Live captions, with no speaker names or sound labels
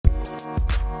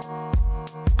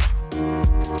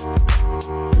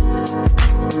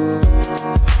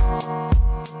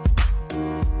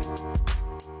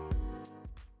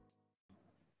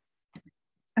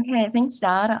right, thanks,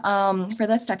 Dad. For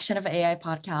this section of AI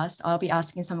podcast, I'll be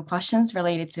asking some questions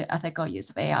related to ethical use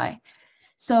of AI.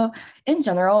 So, in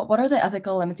general, what are the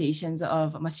ethical limitations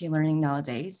of machine learning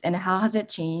nowadays, and how has it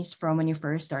changed from when you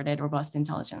first started robust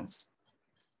intelligence?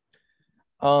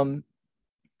 Um,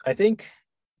 I think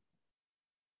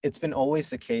it's been always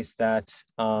the case that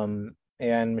AI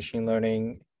and machine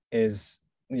learning is,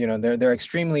 they're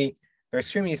extremely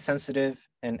sensitive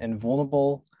and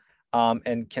vulnerable,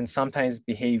 and can sometimes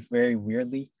behave very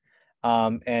weirdly.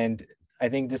 And I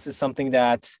think this is something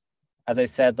that, as I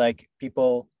said, like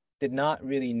people did not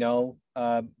really know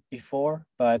before,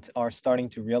 but are starting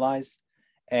to realize.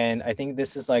 And I think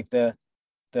this is like the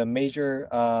major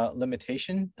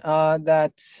limitation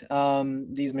that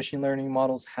these machine learning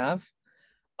models have.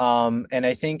 And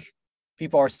I think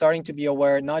people are starting to be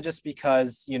aware, not just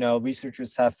because,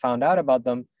 researchers have found out about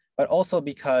them, but also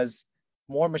because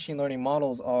more machine learning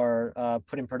models are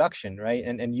put in production, right?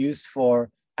 And used for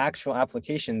actual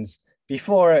applications.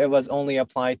 Before, it was only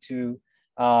applied to,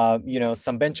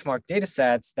 some benchmark data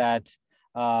sets that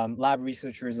lab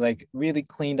researchers like really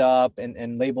cleaned up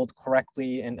and labeled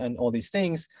correctly and all these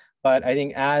things. But I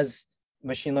think as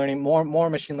more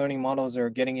machine learning models are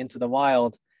getting into the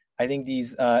wild, I think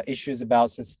these issues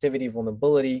about sensitivity,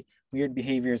 vulnerability, weird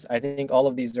behaviors, I think all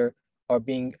of these are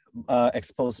being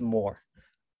exposed more.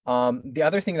 The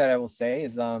other thing that I will say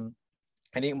is, I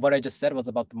think what I just said was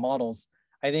about the models.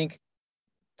 I think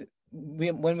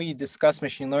when we discuss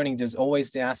machine learning, there's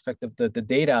always the aspect of the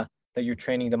data that you're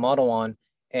training the model on.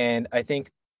 And I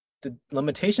think the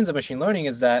limitations of machine learning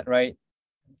is that, right,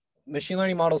 machine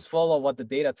learning models follow what the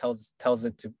data tells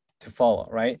it to follow,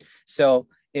 right? So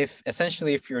if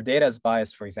your data is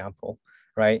biased, for example,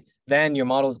 right, then your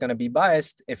model is going to be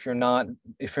biased if you're not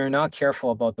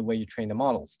careful about the way you train the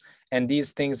models. And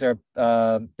these things are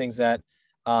things that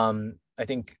I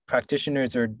think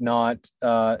practitioners are not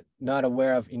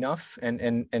aware of enough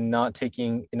and not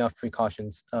taking enough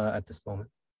precautions at this moment.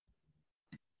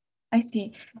 I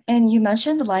see. And you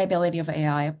mentioned the liability of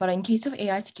AI, but in case of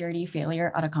AI security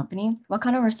failure at a company, what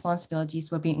kind of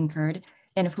responsibilities will be incurred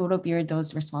and who will bear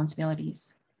those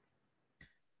responsibilities?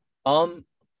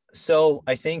 So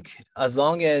I think as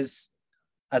long as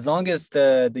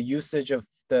the usage of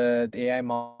the AI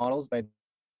models by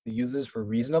the users were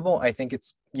reasonable, I think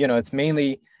it's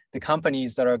mainly the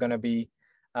companies that are going to be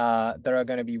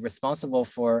responsible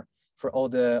for all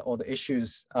the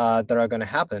issues that are going to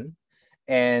happen.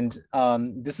 And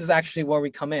this is actually where we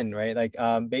come in, right? Like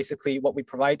basically what we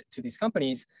provide to these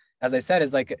companies, as I said,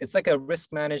 is it's like a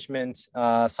risk management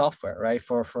software, right,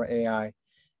 for AI.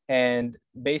 And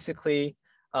basically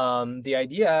the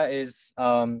idea is,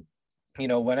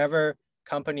 whenever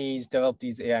companies develop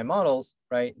these AI models,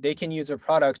 right, they can use our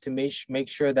product to make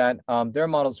sure that their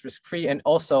models risk-free, and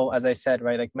also, as I said,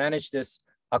 right, like manage this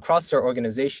across their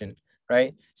organization,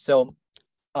 right? So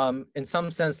in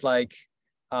some sense, like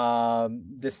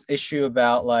this issue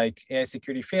about like AI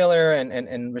security failure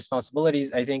and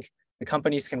responsibilities, I think the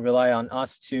companies can rely on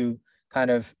us to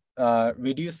kind of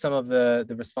reduce some of the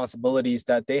responsibilities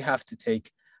that they have to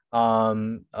take,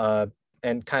 and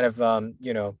kind of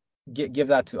give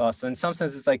that to us. So in some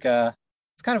sense, it's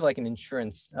kind of like an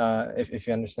insurance, if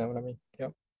you understand what I mean. Yeah.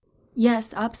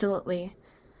 Yes, absolutely.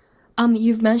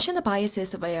 You've mentioned the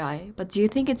biases of AI, but do you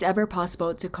think it's ever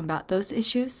possible to combat those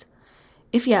issues?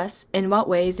 If yes, in what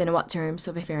ways and in what terms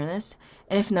of fairness?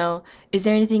 And if no, is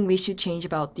there anything we should change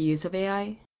about the use of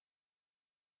AI?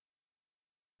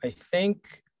 I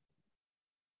think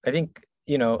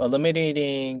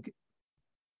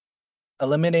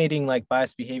eliminating like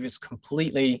biased behaviors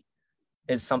completely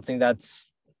is something that's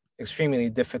extremely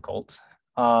difficult.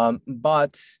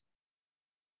 But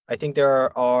I think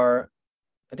there are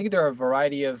a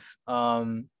variety of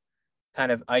kind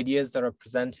of ideas that are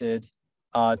presented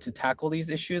to tackle these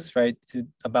issues, right?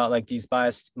 About like these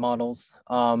biased models.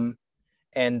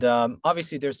 And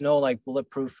obviously there's no like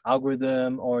bulletproof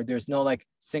algorithm, or there's no like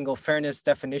single fairness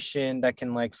definition that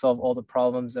can like solve all the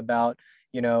problems about,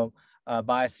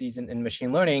 biases in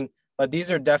machine learning. But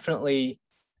these are definitely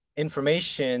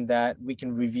information that we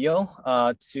can reveal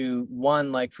to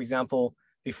one, like for example,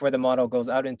 before the model goes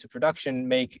out into production,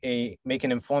 make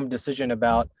an informed decision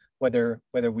about whether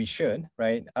we should,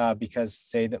 right? Because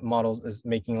say that models is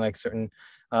making like certain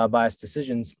biased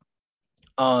decisions.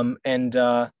 And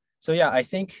so yeah, I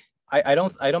think I'm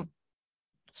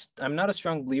not a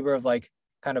strong believer of like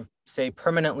kind of say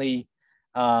permanently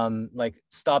like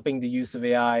stopping the use of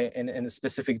AI in a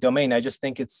specific domain. I just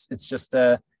think it's just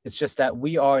that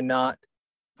we are not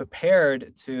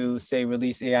prepared to say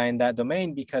release AI in that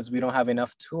domain because we don't have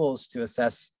enough tools to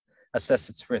assess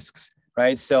its risks.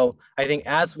 right? So I think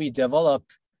as we develop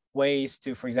ways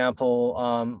to, for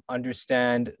example,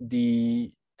 understand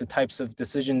the types of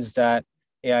decisions that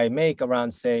AI make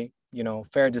around, say,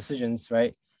 fair decisions,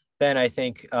 right? Then I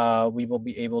think we will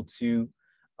be able to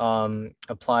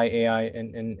apply AI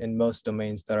in most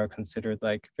domains that are considered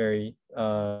like very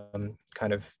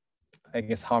kind of, I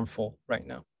guess, harmful right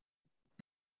now.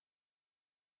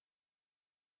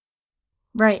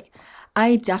 Right.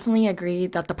 I definitely agree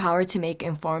that the power to make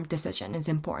informed decision is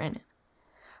important.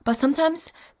 But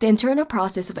sometimes the internal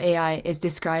process of AI is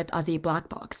described as a black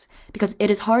box because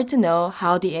it is hard to know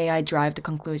how the AI drive the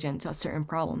conclusion to a certain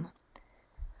problem.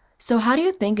 So how do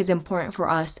you think is important for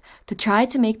us to try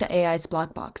to make the AI's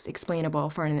black box explainable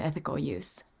for an ethical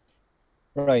use?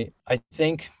 Right. I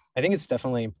think it's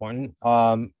definitely important.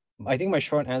 I think my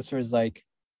short answer is like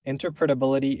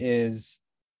interpretability is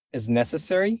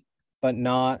necessary, but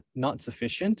not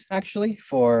sufficient actually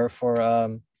for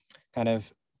kind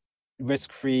of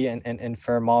risk-free and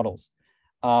fair models.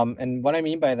 And what I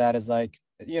mean by that is like,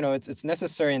 it's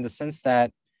necessary in the sense that,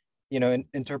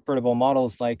 interpretable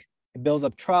models, like it builds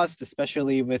up trust,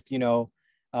 especially with, people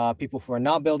who are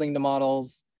not building the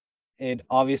models. It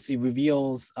obviously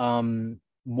reveals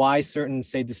why certain,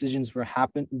 say, decisions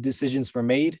were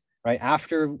made, right?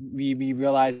 After we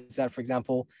realize that, for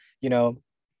example,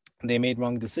 they made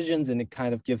wrong decisions, and it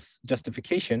kind of gives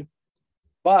justification.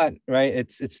 But right,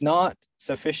 it's not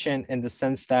sufficient in the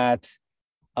sense that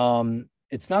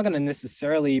it's not going to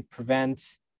necessarily prevent,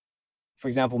 for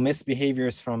example,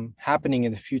 misbehaviors from happening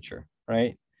in the future,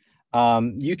 right?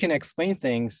 You can explain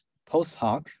things post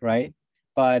hoc, right?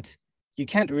 But you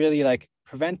can't really like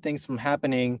prevent things from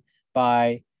happening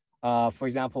by, for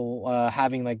example,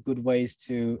 having like good ways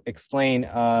to explain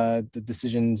the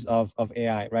decisions of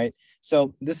AI, right?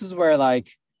 So this is where like,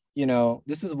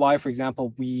 this is why, for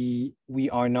example, we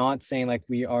are not saying like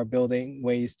we are building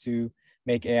ways to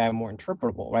make AI more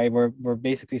interpretable, right? We're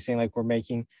basically saying like we're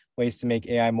making ways to make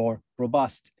AI more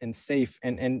robust and safe,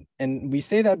 and we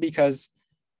say that because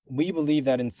we believe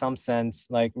that in some sense,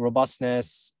 like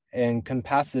robustness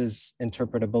encompasses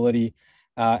interpretability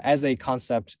as a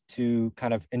concept to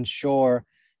kind of ensure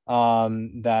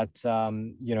that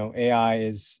AI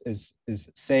is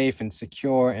safe and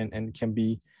secure and can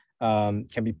be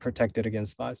protected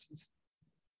against biases.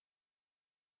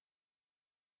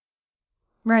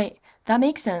 Right, that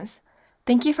makes sense.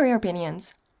 Thank you for your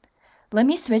opinions. Let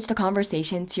me switch the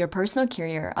conversation to your personal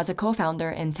career as a co-founder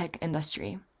in tech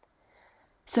industry.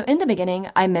 So in the beginning,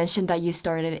 I mentioned that you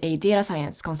started a data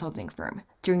science consulting firm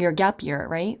during your gap year,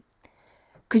 right?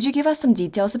 Could you give us some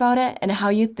details about it and how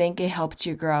you think it helped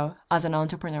you grow as an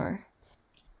entrepreneur?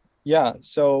 Yeah.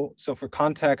 So for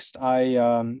context,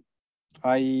 I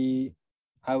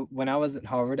when I was at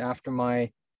Harvard after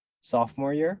my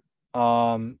sophomore year,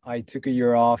 I took a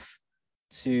year off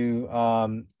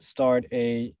to start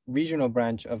a regional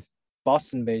branch of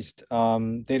Boston-based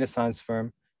data science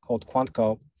firm called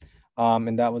Quantco,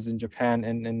 and that was in Japan,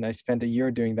 and I spent a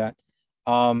year doing that.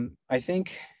 I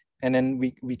think, and then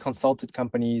we consulted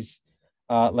companies,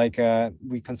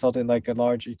 we consulted like a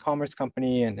large e-commerce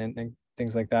company and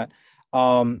things like that.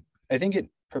 I think it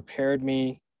prepared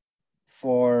me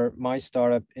for my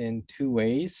startup in two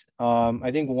ways.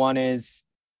 I think one is,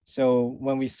 so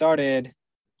when we started,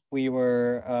 we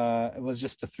were it was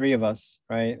just the three of us,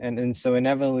 right? And so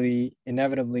inevitably,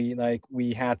 like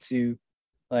we had to,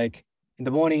 like, in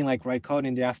the morning like write code,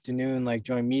 in the afternoon like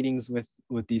join meetings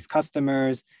with these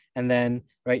customers, and then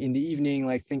right in the evening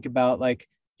like think about like,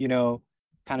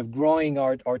 kind of growing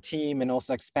our team and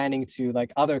also expanding to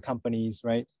like other companies,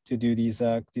 right, to do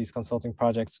these consulting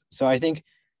projects. So I think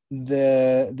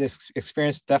this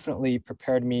experience definitely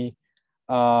prepared me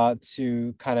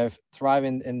to kind of thrive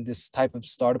in this type of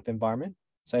startup environment.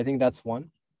 So I think that's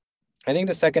one. I think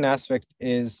the second aspect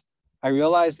is I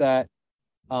realized that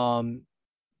um,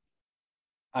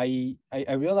 I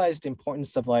realized the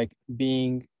importance of like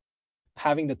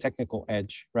having the technical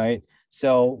edge, right?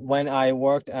 So when I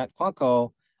worked at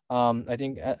Quanco, I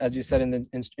think as you said in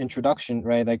the introduction,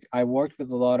 right, like I worked with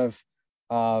a lot of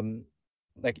um,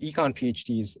 like econ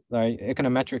PhDs, right,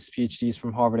 econometrics PhDs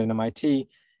from Harvard and MIT,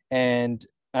 and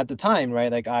at the time,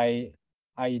 right, like I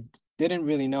didn't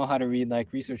really know how to read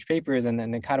like research papers, and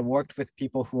then I kind of worked with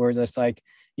people who were just like,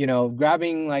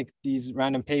 grabbing like these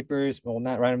random papers, well,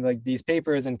 not random, like these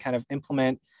papers, and kind of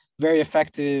implement very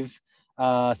effective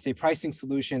say pricing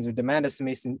solutions or demand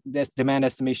estimation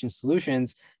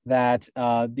solutions that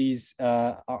these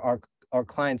our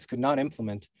clients could not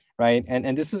implement, right?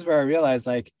 And this is where I realized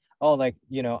like, oh, like,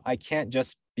 I can't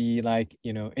just be like,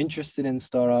 interested in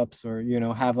startups or,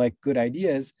 have like good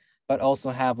ideas, but also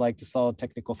have like the solid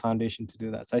technical foundation to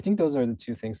do that. So I think those are the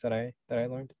two things that I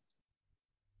learned.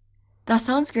 That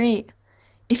sounds great.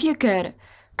 If you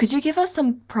could you give us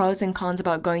some pros and cons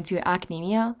about going to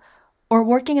academia or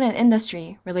working in an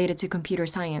industry related to computer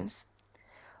science?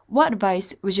 What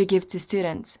advice would you give to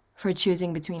students for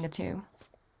choosing between the two?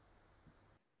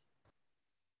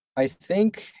 I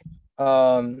think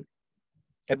um,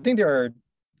 I think there are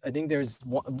I think there's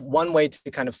one way to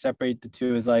kind of separate the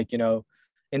two is like,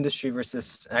 industry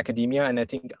versus academia. And I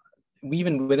think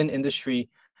even within industry,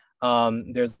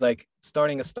 there's like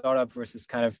starting a startup versus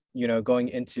kind of, going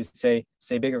into say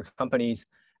bigger companies.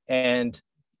 And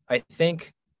I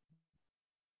think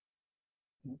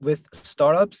with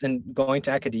startups and going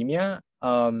to academia,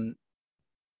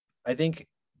 I think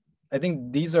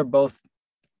these are both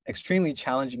extremely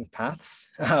challenging paths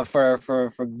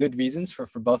for good reasons for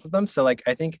both of them. So like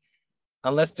I think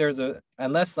unless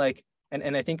like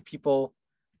and I think people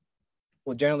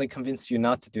will generally convince you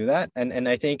not to do that. And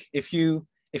I think if you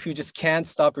just can't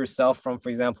stop yourself from, for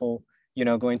example,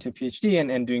 going to a PhD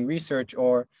and doing research,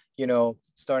 or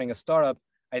starting a startup,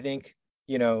 I think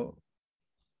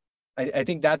I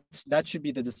think that should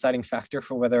be the deciding factor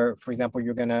for whether, for example,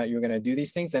 you're gonna do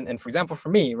these things. And for example, for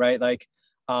me, right, like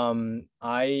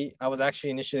I was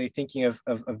actually initially thinking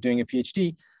of doing a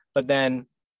PhD, but then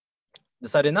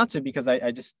decided not to because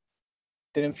I just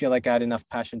didn't feel like I had enough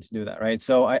passion to do that, right?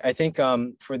 So I think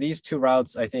for these two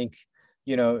routes, I think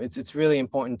it's really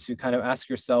important to kind of ask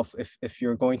yourself if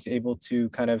you're going to able to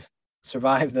kind of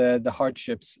survive the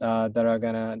hardships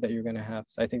that you're gonna have.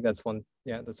 So I think that's one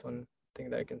thing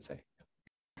that I can say.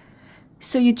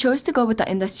 So you chose to go with the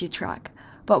industry track,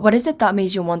 but what is it that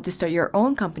made you want to start your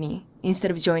own company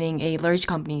instead of joining a large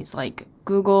companies like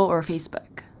Google or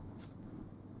Facebook?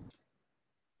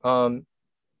 Um,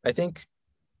 I think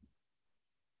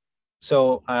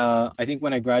so. I think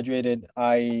when I graduated,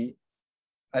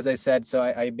 as I said, so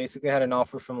I basically had an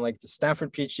offer from like the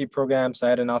Stanford PhD program. So I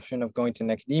had an option of going to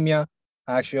academia.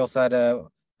 I actually also had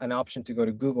an option to go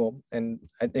to Google, and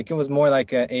I think it was more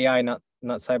like a AI, not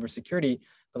cybersecurity,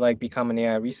 but like become an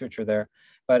AI researcher there.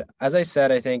 But as I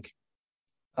said, I think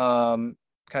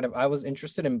kind of I was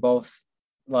interested in both,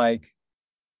 like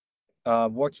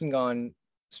working on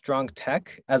strong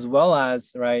tech as well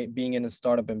as, right, being in a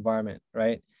startup environment,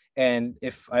 right? And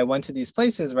if I went to these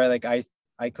places, right, like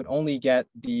I could only get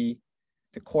the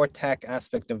core tech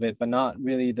aspect of it, but not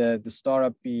really the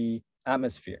startup-y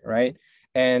atmosphere, right?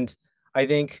 And I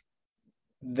think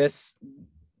this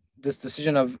this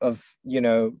decision of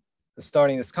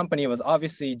starting this company was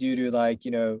obviously due to, like,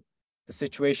 the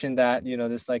situation that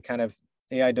this like kind of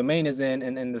AI domain is in,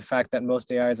 and the fact that most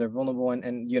AIs are vulnerable, and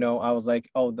I was like,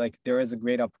 oh, like there is a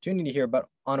great opportunity here. But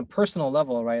on a personal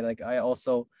level, right, like I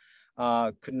also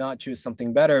could not choose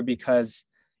something better because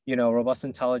robust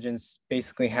intelligence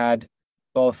basically had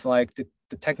both like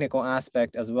the technical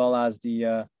aspect as well as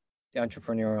the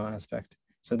entrepreneurial aspect.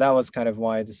 So that was kind of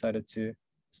why I decided to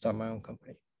start my own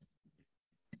company.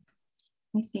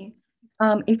 I see.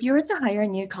 If you were to hire a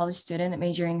new college student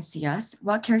majoring CS,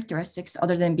 what characteristics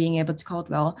other than being able to code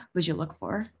well would you look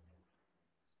for?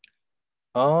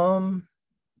 Um,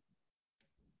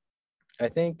 I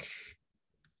think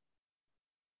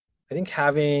I think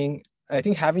having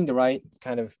the right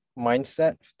kind of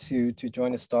mindset to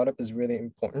join a startup is really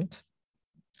important.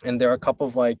 And there are a couple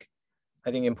of, like,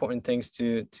 I think important things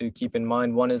to keep in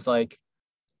mind. One is like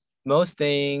most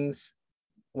things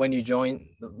when you join,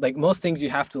 like most things you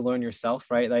have to learn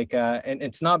yourself, right? Like and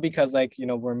it's not because, like,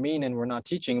 we're mean and we're not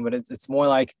teaching, but it's more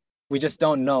like we just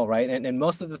don't know, right? And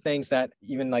most of the things that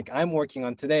even like I'm working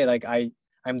on today, like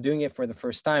I'm doing it for the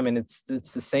first time, and it's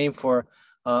the same for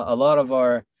a lot of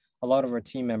our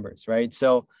team members, right?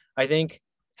 So I think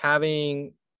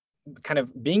having kind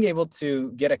of being able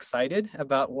to get excited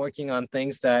about working on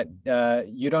things that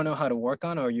you don't know how to work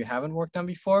on or you haven't worked on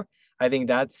before, I think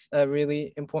that's a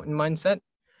really important mindset.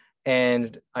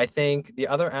 And I think the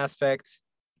other aspect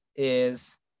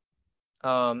is,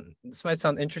 this might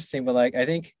sound interesting, but like I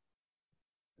think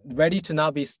ready to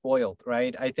not be spoiled,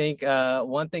 right? I think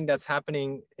one thing that's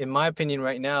happening, in my opinion,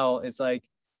 right now is like,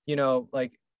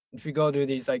 like if you go to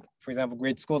these, like, for example,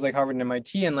 great schools like Harvard and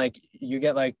MIT, and like you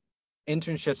get like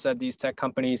internships at these tech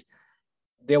companies,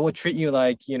 they will treat you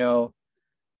like,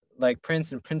 like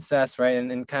prince and princess, right?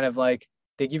 And kind of like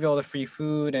they give you all the free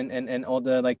food and all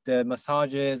the like the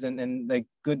massages and like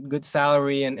good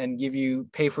salary, and give you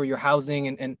pay for your housing,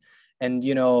 and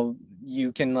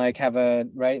you can like have a,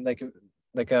 right, like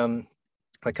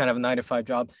kind of a 9 to 5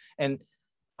 job. And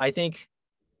I think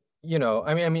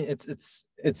I mean,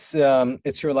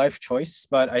 it's your life choice.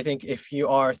 But I think if you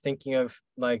are thinking of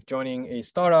like joining a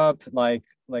startup like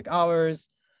ours,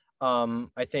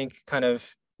 I think kind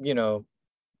of,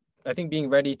 I think being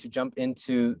ready to jump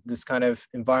into this kind of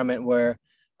environment where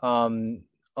um,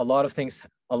 a lot of things,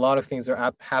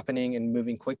 are happening and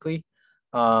moving quickly,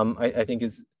 I think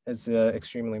is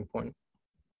extremely important.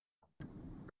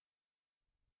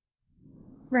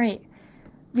 Right.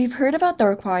 We've heard about the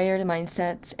required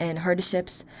mindsets and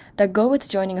hardships that go with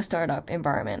joining a startup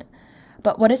environment.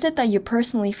 But what is it that you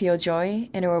personally feel joy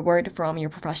and a reward from your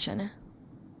profession?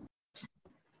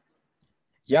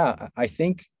 Yeah, I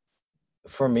think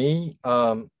for me,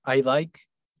 I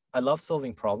love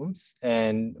solving problems.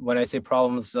 And when I say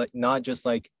problems, like not just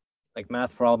like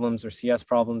math problems or CS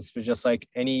problems, but just like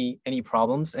any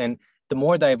problems. And the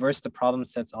more diverse the problem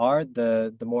sets are,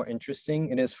 the more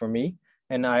interesting it is for me.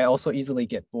 And I also easily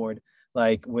get bored,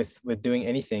 like with doing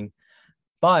anything.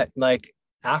 But like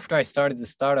after I started the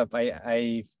startup,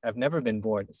 I've never been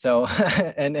bored. So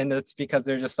and it's because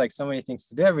there's just like so many things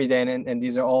to do every day, and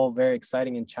these are all very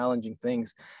exciting and challenging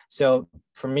things. So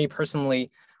for me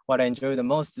personally, what I enjoy the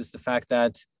most is the fact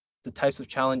that the types of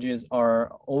challenges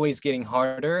are always getting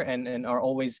harder and are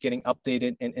always getting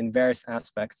updated in various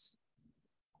aspects.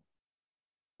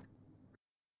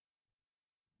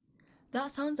 That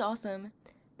sounds awesome.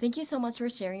 Thank you so much for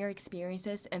sharing your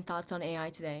experiences and thoughts on AI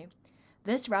today.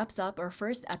 This wraps up our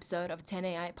first episode of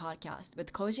 10AI podcast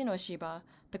with Koji Noshiba,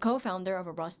 the co-founder of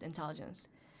Rust Intelligence.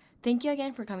 Thank you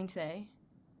again for coming today.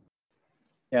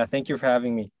 Yeah, thank you for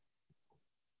having me.